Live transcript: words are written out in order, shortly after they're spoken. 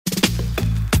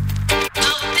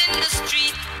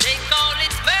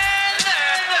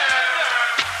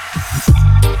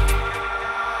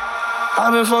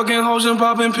I've been fucking hoes and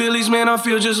popping pillies, man, I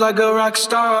feel just like a rock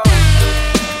star.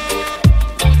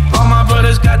 All my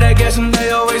brothers got that gas and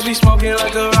they always be smoking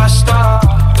like a rock star.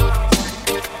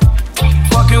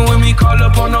 Fucking with me, call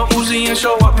up on the Uzi and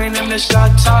show up in them the shot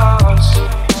toss.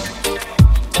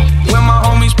 When my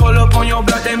homies pull up on your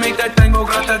block, they make that thing go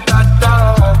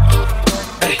grata-ta-ta.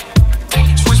 Hey,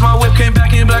 switch my whip, came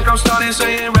back in black, I'm starting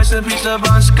saying recipes to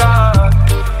Bon Scott.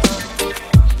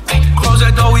 Close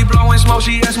that door, we blowing smoke,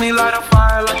 she asked me light a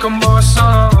fire like a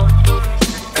Morrison.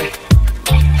 Hey,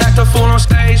 act a fool on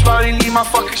stage, probably leave my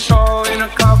fucking show in a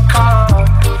cop car.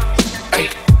 Hey,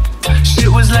 shit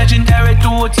was legendary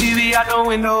through a TV out the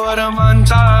window of the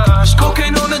montage.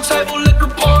 Cocaine on the table,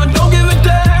 liquor pouring, don't give a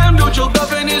damn. Don't your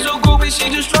girlfriend is a groupie, she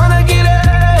just tryna get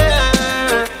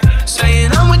in.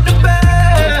 Saying I'm with the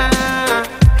band.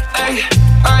 Ay,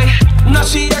 ay, now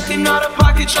she acting out of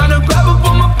pocket, tryna grab up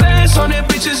on my pants. On their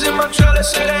bitches in my trailer,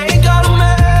 say they ain't got a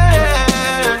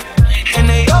man. And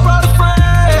they all brought a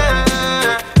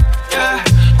friend. Yeah,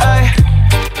 ay.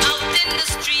 Out in the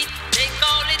street, they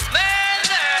call it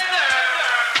murder.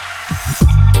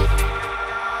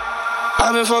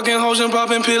 I've been fucking hoes and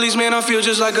popping pillies, man, I feel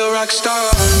just like a rock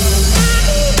star.